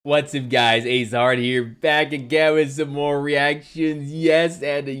What's up, guys? Ace Hard here, back again with some more reactions. Yes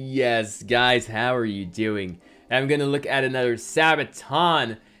and yes. Guys, how are you doing? I'm gonna look at another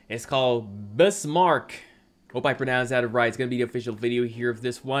SABATON. It's called Bismarck. Hope I pronounced that right. It's gonna be the official video here of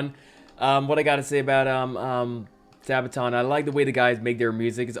this one. What I gotta say about SABATON, I like the way the guys make their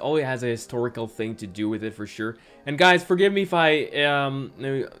music. It always has a historical thing to do with it for sure. And guys, forgive me if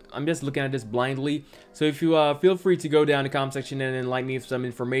I'm just looking at this blindly. So if you feel free to go down in the comment section and enlighten me with some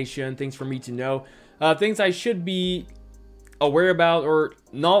information, things for me to know, things I should be aware about or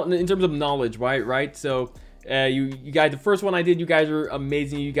not in terms of knowledge, right? So you guys, the first one I did, you guys were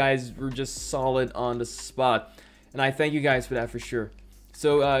amazing. You guys were just solid on the spot, and I thank you guys for that for sure.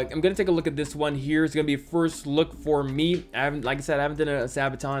 So I'm gonna take a look at this one here. It's gonna be a first look for me. Like I said, I haven't done a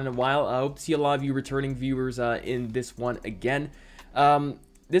SABATON in a while. I hope to see a lot of you returning viewers in this one again.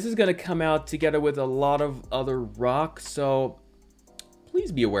 This is gonna come out together with a lot of other rock, so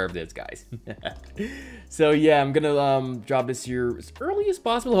please be aware of this, guys. So yeah, I'm gonna drop this here as early as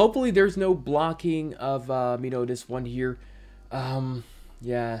possible. Hopefully there's no blocking of this one here.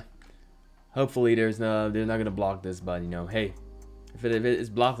 Yeah, hopefully they're not gonna block this, but hey, if it is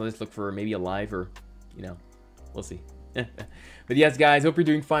blocked, let's look for maybe a live, or we'll see. But yes, guys, hope you're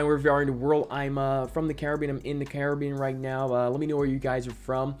doing fine wherever you are in the world. I'm from the Caribbean. I'm in the Caribbean right now. Let me know where you guys are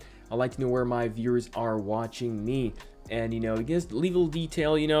from. I'd like to know where my viewers are watching me. And just leave a little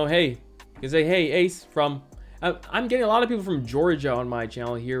detail, hey, you can say, hey, Ace from I'm getting a lot of people from Georgia on my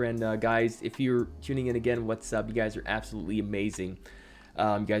channel here. And guys, if you're tuning in again, what's up? You guys are absolutely amazing.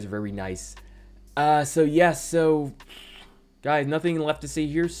 You guys are very nice. So yes, so guys, nothing left to say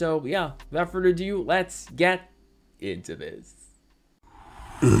here. So yeah, without further ado, let's get into this.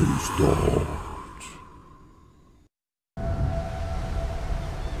 Start.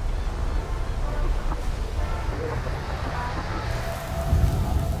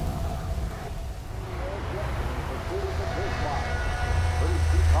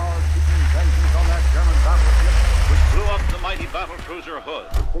 Mighty battle cruiser Hood.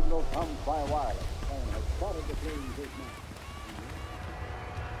 The signal comes by wireless and has spotted the plane's Bismarck.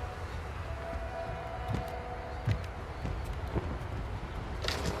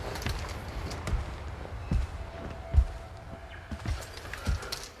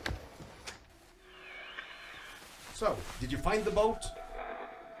 So, did you find the boat?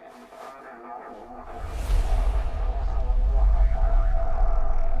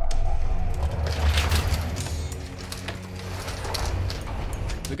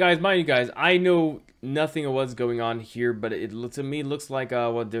 So guys, mind you guys, I know nothing of what's going on here, but to me looks like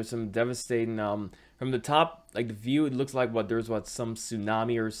there's some devastating from the top, like the view, it looks like there's some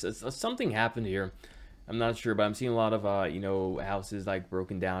tsunami or something happened here. I'm not sure, but I'm seeing a lot of houses like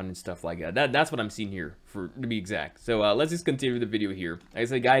broken down and stuff like that. That's what I'm seeing here, to be exact. So let's just continue the video here. Like I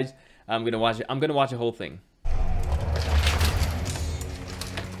said, guys, I'm gonna watch it. I'm gonna watch the whole thing. I'm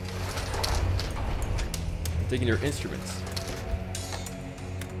taking their instruments.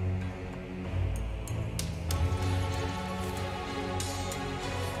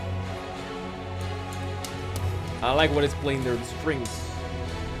 I like what it's playing there, the strings.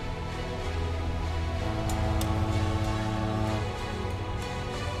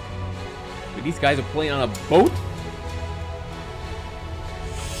 Wait, these guys are playing on a boat?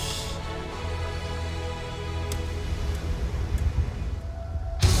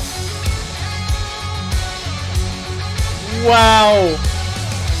 Wow!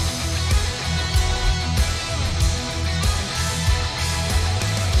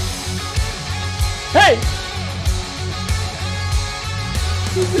 Hey!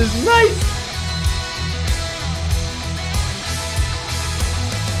 This is nice!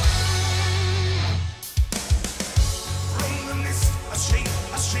 From the mist, a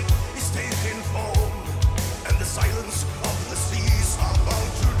shape is taking form, and the silence of the seas are about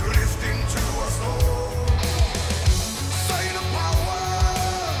to drift into a storm. Sign of power,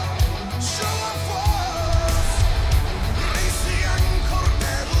 show of force, raise the anchor,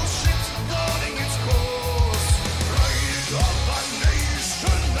 battleship guarding its course. Rise up a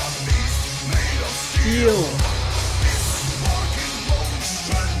nation of beasts made of steel. Bismarck in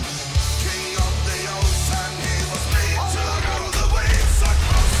motion, king of the ocean, he was made to rule the waves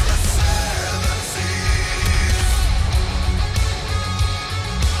across the seven seas.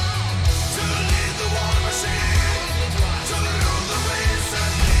 To lead the war machine, to rule the waves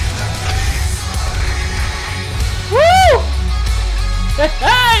and lead the grace marine. Woo!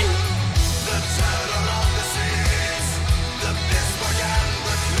 Hey! The terror of the seas, the Bismarck and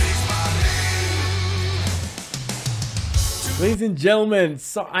the Kriegsmarine. Ladies and gentlemen,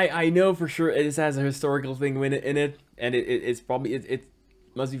 so I know for sure it has a historical thing in it, and it's probably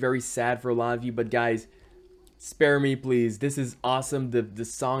must be very sad for a lot of you, but guys, spare me, please. This is awesome. The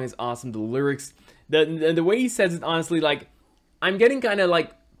song is awesome. The lyrics, the way he says it, honestly, like, I'm getting kind of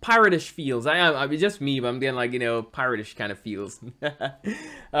like pirate-ish feels. I mean, just me, but I'm getting like, you know, pirate-ish kind of feels.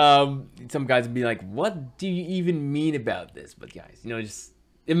 Some guys would be like, what do you even mean about this? But guys, you know, just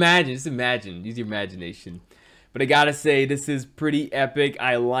imagine, use your imagination. But I gotta say, this is pretty epic.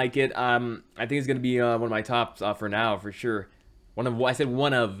 I like it. I think it's gonna be one of my tops for now, for sure. I said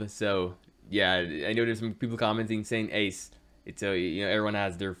one of, so yeah. I know there's some people commenting saying Ace. It's you know, everyone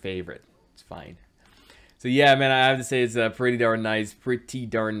has their favorite. It's fine. So yeah, man, I have to say it's pretty darn nice. Pretty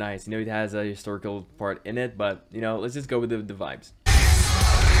darn nice. You know, it has a historical part in it, but you know, let's just go with the vibes.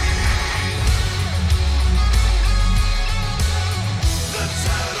 The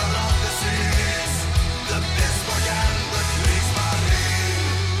terror of the seas, the Bismarck and the Bismarck.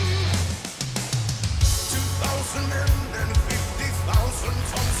 2,000 men and 50,000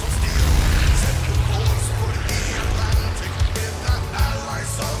 tons of steel set the course for the Atlantic with the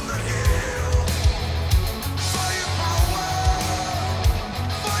Allies on the hill. Firepower,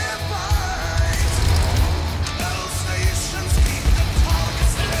 firefight. Battle stations keep the target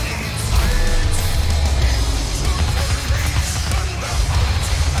steady in sight. Into formation, the hunt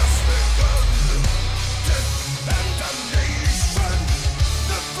has begun. Death and damnation.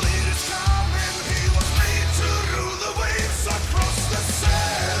 The fleet is coming. He was made to rule the waves across the 7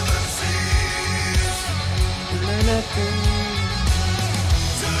 seas.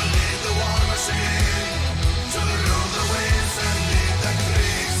 To lead the war machine, to rule the waves and lead the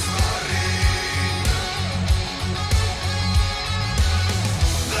Kriegsmarine.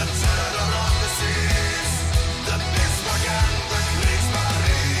 The terror of the seas, the Bismarck and the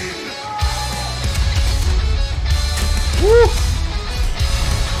Kriegsmarine.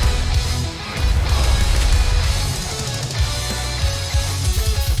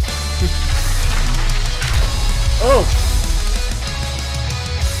 Oh!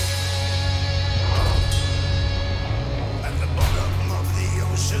 At the bottom of the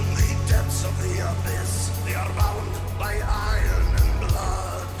ocean, the depths of the abyss, they are bound by iron and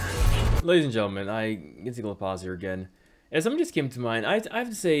blood. Ladies and gentlemen, I get to go pause here again. As something just came to mind, I have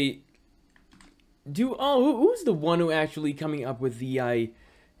to say, who's the one who actually coming up with the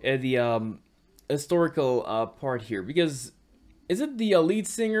historical part here? Because is it the lead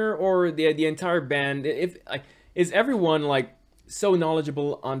singer or the entire band? If is everyone like so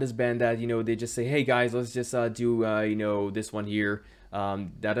knowledgeable on this band that, you know, they just say, hey guys, let's just do you know, this one here,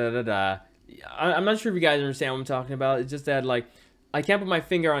 I'm not sure if you guys understand what I'm talking about. It's just that, like, I can't put my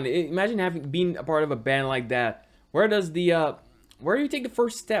finger on it. Imagine being a part of a band like that. Where do you take the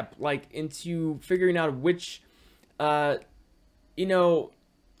first step, like, into figuring out which you know,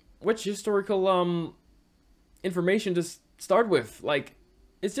 which historical information to start with? Like,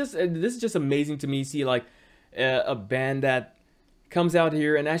 it's just this is just amazing to me. See, like, a band that comes out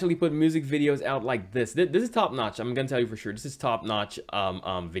here and actually put music videos out like this. This is top notch. I'm gonna tell you for sure. This is top notch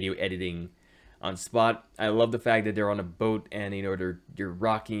video editing on spot. I love the fact that they're on a boat and, you know, they're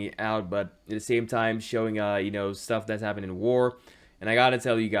rocking it out, but at the same time showing you know, stuff that's happened in war. And I gotta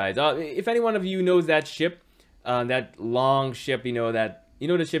tell you guys, if any one of you knows that ship, that long ship, you know,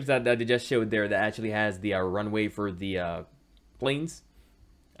 the ships that they just showed there that actually has the runway for the planes.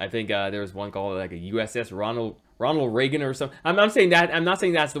 I think there's one called like a USS Ronald Reagan or something. I'm not saying that. I'm not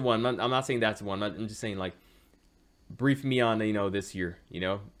saying that's the one. I'm not saying that's the one. I'm just saying, like, brief me on, you know, this year, you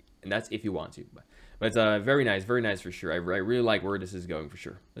know, and that's if you want to. But it's very nice for sure. I really like where this is going for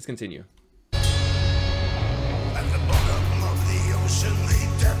sure. Let's continue. At the bottom of the ocean, the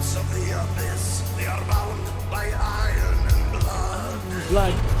depths of the abyss, they are bound by iron and blood.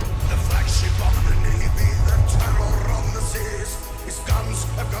 The flagship of the Navy, the terror of the seas, his guns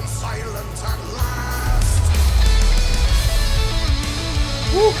have gone silent at last.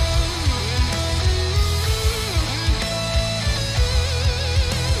 Woo!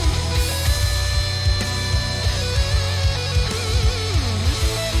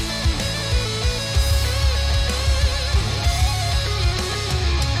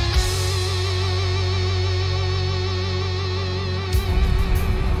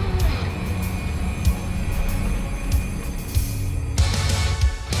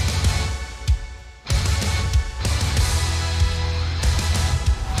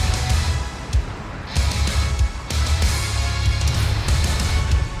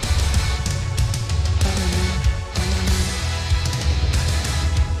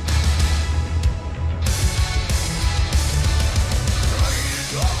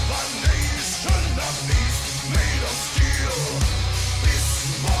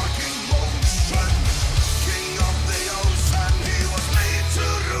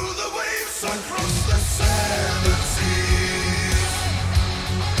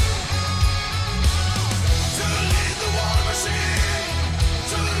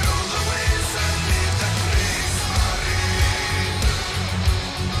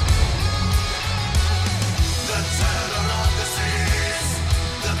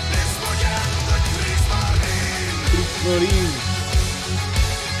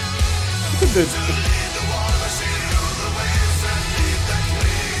 Oh.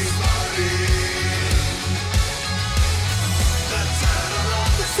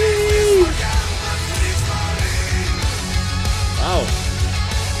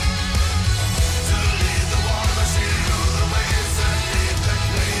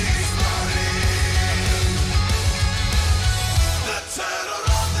 The terror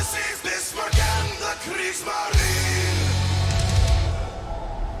of the seas, Bismarck and the Kriegsmarine.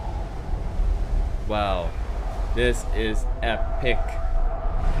 Wow. This is epic.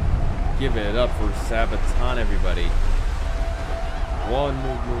 Give it up for Sabaton, everybody. War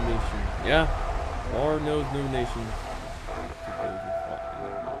knows no nation. Yeah. War knows no nation.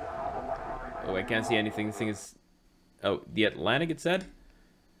 Oh, I can't see anything. This thing is... Oh, the Atlantic, it said?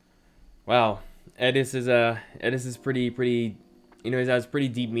 Wow. This is pretty, you know, it has pretty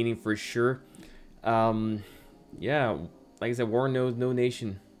deep meaning for sure. Yeah, like I said, war knows no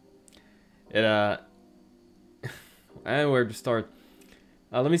nation. It, I don't know where to start.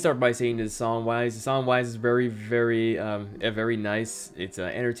 Let me start by saying the song-wise. The song-wise is very, very nice. It's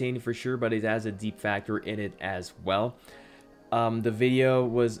entertaining for sure, but it has a deep factor in it as well. The video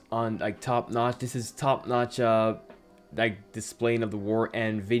was on like top-notch. This is top-notch, like displaying of the war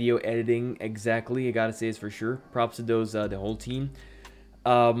and video editing. Exactly, I gotta say it's for sure. Props to those, the whole team.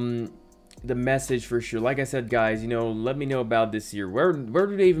 The message for sure. Like I said, guys, you know, let me know about this year. Where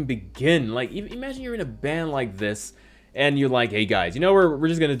do they even begin? Like, imagine you're in a band like this, and you're like, hey guys, you know, we're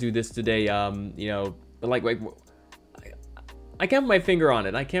just gonna do this today. You know, like I can't put my finger on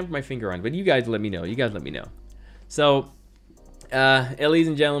it. I can't put my finger on it. But you guys let me know. You guys let me know. So, ladies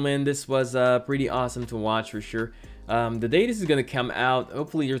and gentlemen, this was pretty awesome to watch for sure. The day this is gonna come out,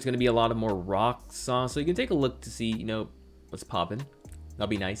 hopefully there's gonna be a lot of more rock songs, so you can take a look to see, you know, what's popping. That'll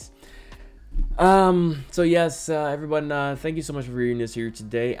be nice. So yes, everyone, thank you so much for viewing this here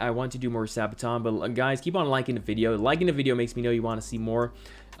today. I want to do more Sabaton, but guys, keep on liking the video. Liking the video makes me know you want to see more.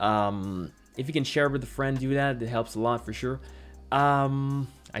 If you can share with a friend, do that. It helps a lot for sure.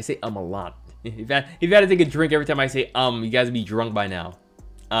 I say a lot. If you had to take a drink every time I say you guys would be drunk by now.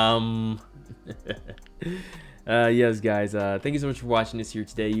 Yes, guys, thank you so much for watching this here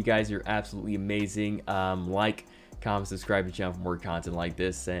today. You guys are absolutely amazing. Like, comment, subscribe to the channel for more content like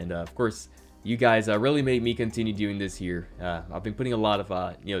this, and of course, you guys really made me continue doing this here. I've been putting a lot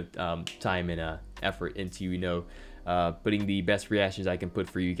of you know, time and effort into, you know, putting the best reactions I can put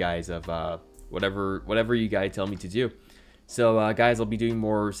for you guys of whatever you guys tell me to do. So guys, I'll be doing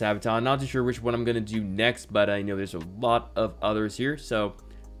more Sabaton. Not too sure which one I'm gonna do next, but I know there's a lot of others here, so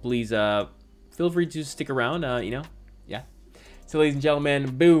please feel free to stick around. You know, yeah. So ladies and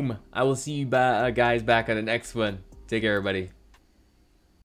gentlemen, boom, I will see you guys back on the next one. Take care, everybody.